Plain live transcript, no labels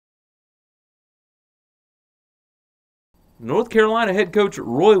North Carolina head coach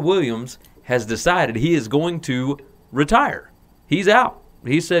Roy Williams has decided he is going to retire. He's out.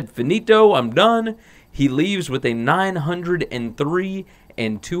 He said, finito, I'm done. He leaves with a 903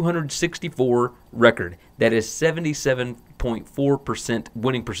 and 264 record. That is 77.4%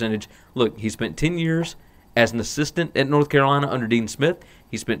 winning percentage. Look, he spent 10 years as an assistant at North Carolina under Dean Smith.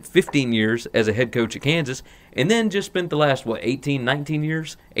 He spent 15 years as a head coach at Kansas, and then just spent the last, 18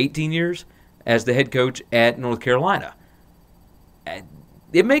 years as the head coach at North Carolina.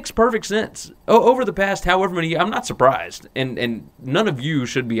 It makes perfect sense. Over the past however many years, I'm not surprised, and none of you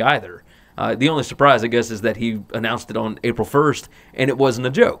should be either. The only surprise, I guess, is that he announced it on April 1st, and it wasn't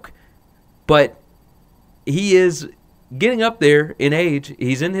a joke. But he is getting up there in age.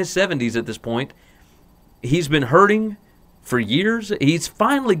 He's in his 70s at this point. He's been hurting for years. He's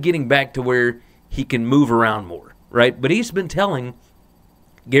finally getting back to where he can move around more, right? But he's been telling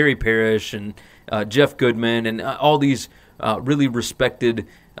Gary Parrish and Jeff Goodman and all these really respected,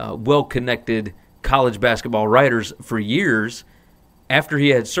 well-connected college basketball writers for years, after he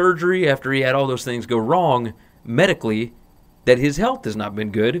had surgery, after he had all those things go wrong medically, that his health has not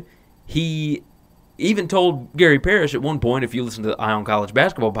been good. He even told Gary Parrish at one point, if you listen to the Eye on College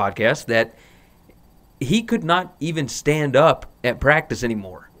Basketball podcast, that he could not even stand up at practice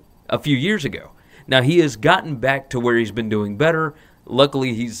anymore a few years ago. Now, he has gotten back to where he's been doing better.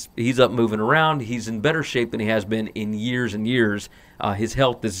 Luckily, he's up moving around. He's in better shape than he has been in years and years. His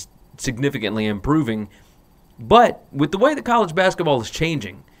health is significantly improving. But with the way that college basketball is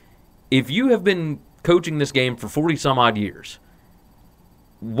changing, if you have been coaching this game for 40-some-odd years,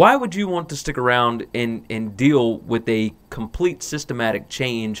 why would you want to stick around and deal with a complete systematic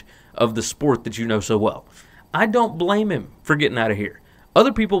change of the sport that you know so well? I don't blame him for getting out of here.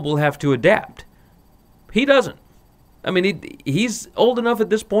 Other people will have to adapt. He doesn't. I mean, he's old enough at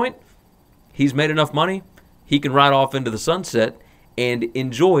this point. He's made enough money. He can ride off into the sunset and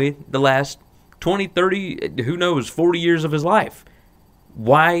enjoy the last 20, 30, who knows, 40 years of his life.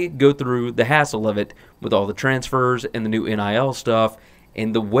 Why go through the hassle of it with all the transfers and the new NIL stuff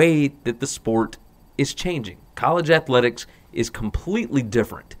and the way that the sport is changing? College athletics is completely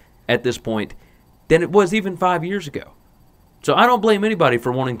different at this point than it was even 5 years ago. So I don't blame anybody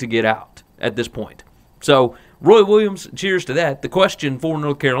for wanting to get out at this point. So Roy Williams, cheers to that. The question for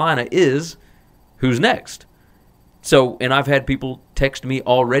North Carolina is, who's next? So, and I've had people text me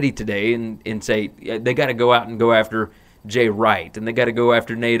already today and say they got to go out and go after Jay Wright, and they got to go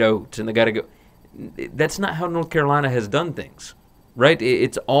after Nate Oates, and they got to go. That's not how North Carolina has done things, right?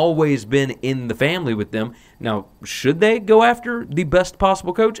 It's always been in the family with them. Now, should they go after the best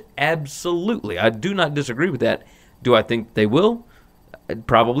possible coach? Absolutely. I do not disagree with that. Do I think they will?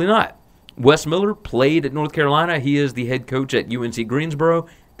 Probably not. Wes Miller played at North Carolina. He is the head coach at UNC Greensboro.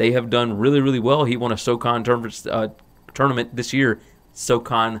 They have done really, really well. He won a SoCon tournament this year.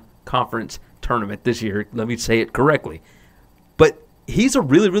 SoCon Conference tournament this year. Let me say it correctly. But he's a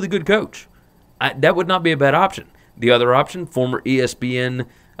really, really good coach. That would not be a bad option. The other option, former ESPN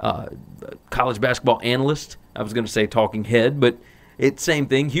college basketball analyst. I was going to say talking head, but it's same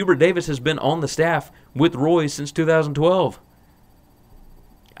thing. Hubert Davis has been on the staff with Roy since 2012.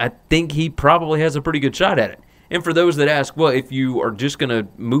 I think he probably has a pretty good shot at it. And for those that ask, well, if you are just going to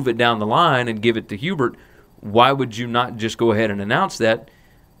move it down the line and give it to Hubert, why would you not just go ahead and announce that?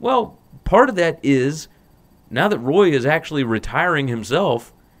 Well, part of that is, now that Roy is actually retiring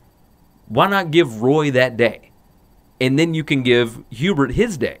himself, why not give Roy that day? And then you can give Hubert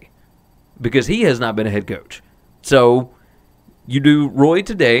his day, because he has not been a head coach. So you do Roy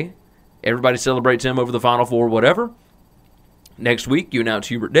today, everybody celebrates him over the Final Four, whatever. Next week, you announce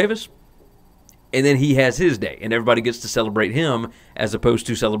Hubert Davis, and then he has his day, and everybody gets to celebrate him as opposed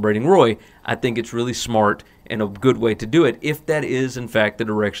to celebrating Roy. I think it's really smart and a good way to do it if that is, in fact, the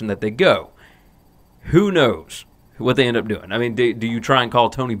direction that they go. Who knows what they end up doing? I mean, do you try and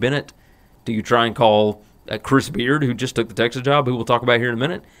call Tony Bennett? Do you try and call Chris Beard, who just took the Texas job, who we'll talk about here in a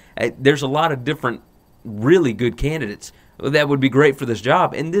minute? There's a lot of different really good candidates that would be great for this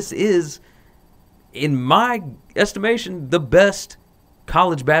job, and this is, in my estimation, the best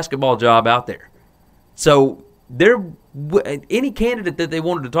college basketball job out there. So any candidate that they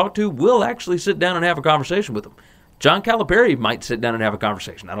wanted to talk to will actually sit down and have a conversation with them. John Calipari might sit down and have a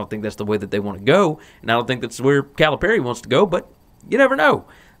conversation. I don't think that's the way that they want to go, and I don't think that's where Calipari wants to go, but you never know.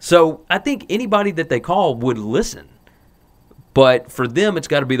 So I think anybody that they call would listen. But for them, it's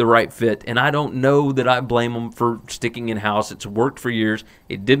got to be the right fit, and I don't know that I blame them for sticking in-house. It's worked for years.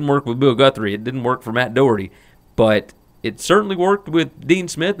 It didn't work with Bill Guthrie. It didn't work for Matt Doherty, but it certainly worked with Dean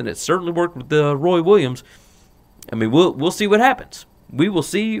Smith, and it certainly worked with Roy Williams. I mean, we'll see what happens. We will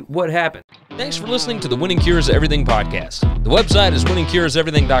see what happens. Thanks for listening to the Winning Cures Everything podcast. The website is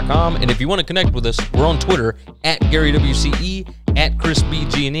winningcureseverything.com, and if you want to connect with us, we're on Twitter at GaryWCE, at Chris B.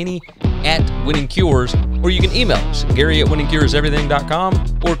 Giannini, at Winning Cures, or you can email us, Gary at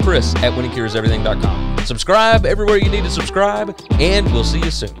winningcureseverything.com or Chris at winningcureseverything.com. Subscribe everywhere you need to subscribe, and we'll see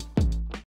you soon.